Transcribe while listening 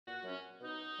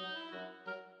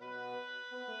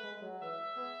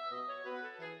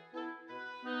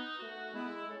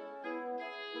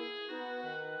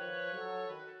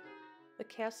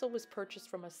castle was purchased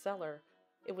from a seller.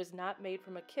 It was not made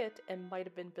from a kit and might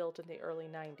have been built in the early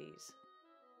 90s.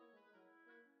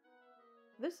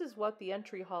 This is what the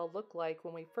entry hall looked like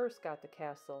when we first got the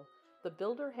castle. The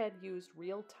builder had used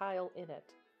real tile in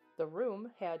it. The room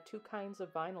had two kinds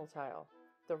of vinyl tile.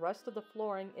 The rest of the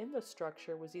flooring in the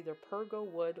structure was either pergo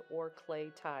wood or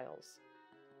clay tiles.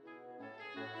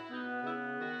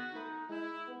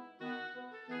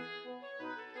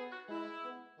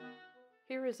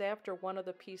 Here is after one of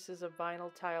the pieces of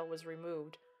vinyl tile was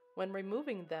removed. When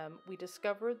removing them, we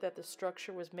discovered that the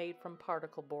structure was made from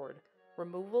particle board.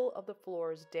 Removal of the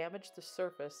floors damaged the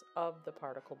surface of the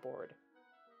particle board.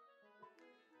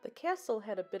 The castle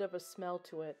had a bit of a smell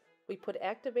to it. We put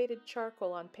activated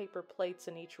charcoal on paper plates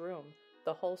in each room.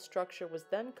 The whole structure was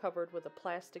then covered with a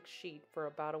plastic sheet for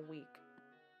about a week.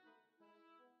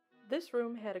 This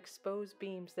room had exposed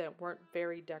beams that weren't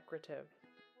very decorative.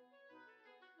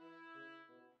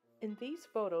 In these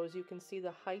photos, you can see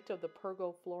the height of the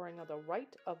pergo flooring on the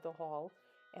right of the hall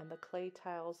and the clay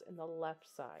tiles in the left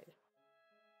side.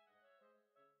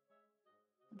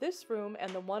 This room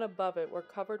and the one above it were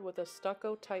covered with a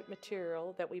stucco type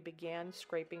material that we began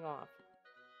scraping off.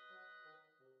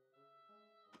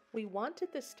 We wanted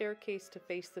the staircase to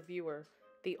face the viewer.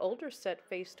 The older set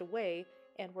faced away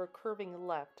and were curving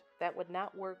left. That would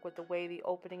not work with the way the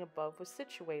opening above was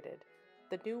situated.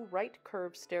 The new right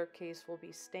curved staircase will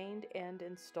be stained and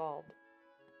installed.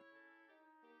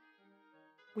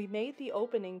 We made the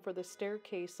opening for the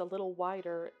staircase a little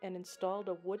wider and installed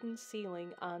a wooden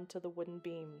ceiling onto the wooden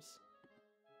beams.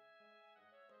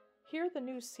 Here the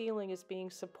new ceiling is being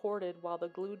supported while the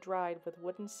glue dried with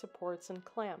wooden supports and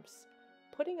clamps.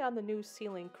 Putting on the new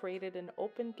ceiling created an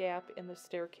open gap in the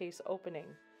staircase opening.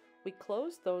 We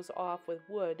closed those off with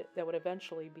wood that would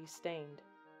eventually be stained.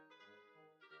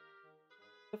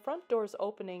 The front door's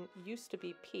opening used to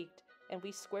be peaked, and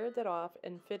we squared that off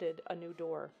and fitted a new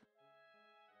door.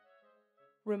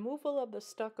 Removal of the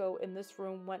stucco in this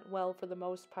room went well for the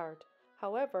most part.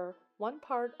 However, one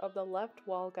part of the left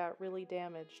wall got really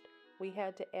damaged. We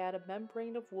had to add a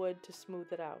membrane of wood to smooth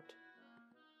it out.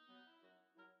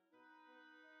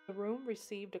 The room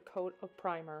received a coat of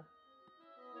primer.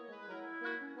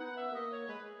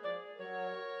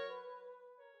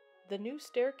 The new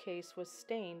staircase was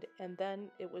stained and then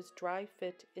it was dry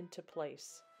fit into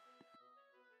place.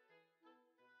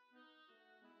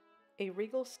 A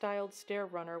regal-styled stair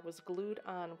runner was glued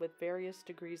on with various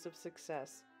degrees of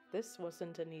success. This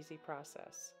wasn't an easy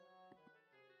process.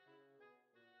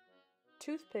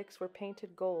 Toothpicks were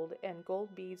painted gold and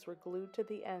gold beads were glued to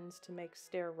the ends to make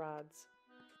stair rods.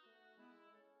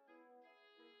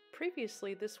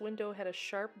 Previously, this window had a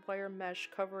sharp wire mesh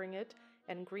covering it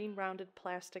and green rounded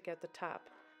plastic at the top.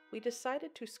 We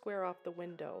decided to square off the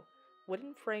window.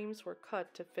 Wooden frames were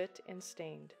cut to fit and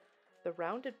stained. The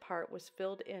rounded part was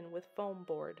filled in with foam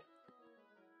board.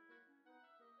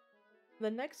 The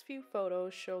next few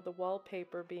photos show the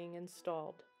wallpaper being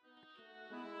installed.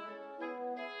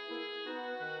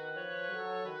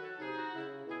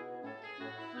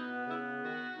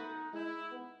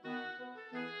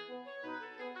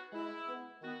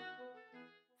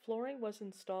 Flooring was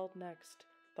installed next.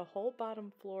 The whole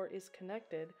bottom floor is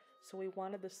connected, so we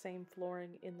wanted the same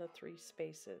flooring in the three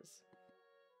spaces.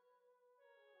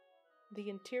 The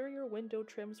interior window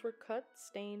trims were cut,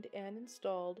 stained, and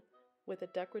installed with a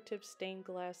decorative stained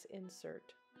glass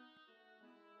insert.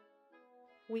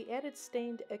 We added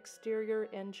stained exterior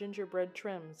and gingerbread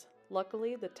trims.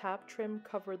 Luckily, the top trim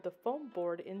covered the foam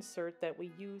board insert that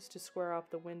we used to square off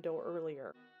the window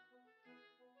earlier.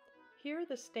 Here,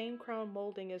 the stained crown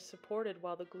molding is supported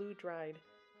while the glue dried.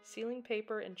 Ceiling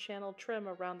paper and channel trim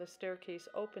around the staircase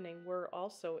opening were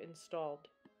also installed.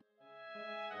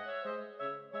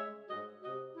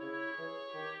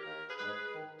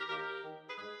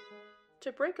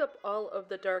 To break up all of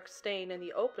the dark stain in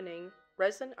the opening,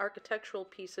 resin architectural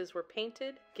pieces were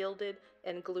painted, gilded,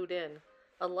 and glued in.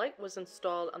 A light was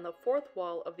installed on the fourth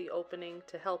wall of the opening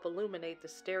to help illuminate the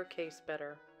staircase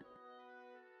better.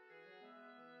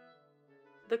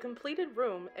 The completed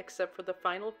room, except for the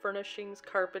final furnishings,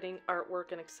 carpeting,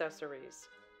 artwork, and accessories.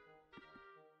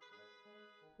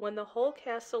 When the whole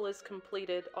castle is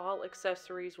completed, all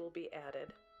accessories will be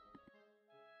added.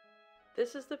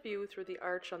 This is the view through the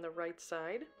arch on the right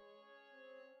side.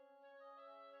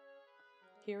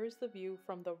 Here is the view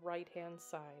from the right-hand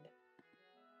side.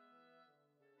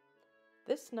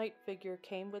 This knight figure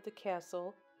came with the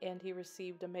castle, and he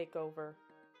received a makeover.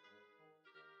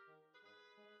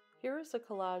 Here is a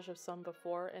collage of some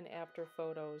before and after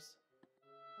photos.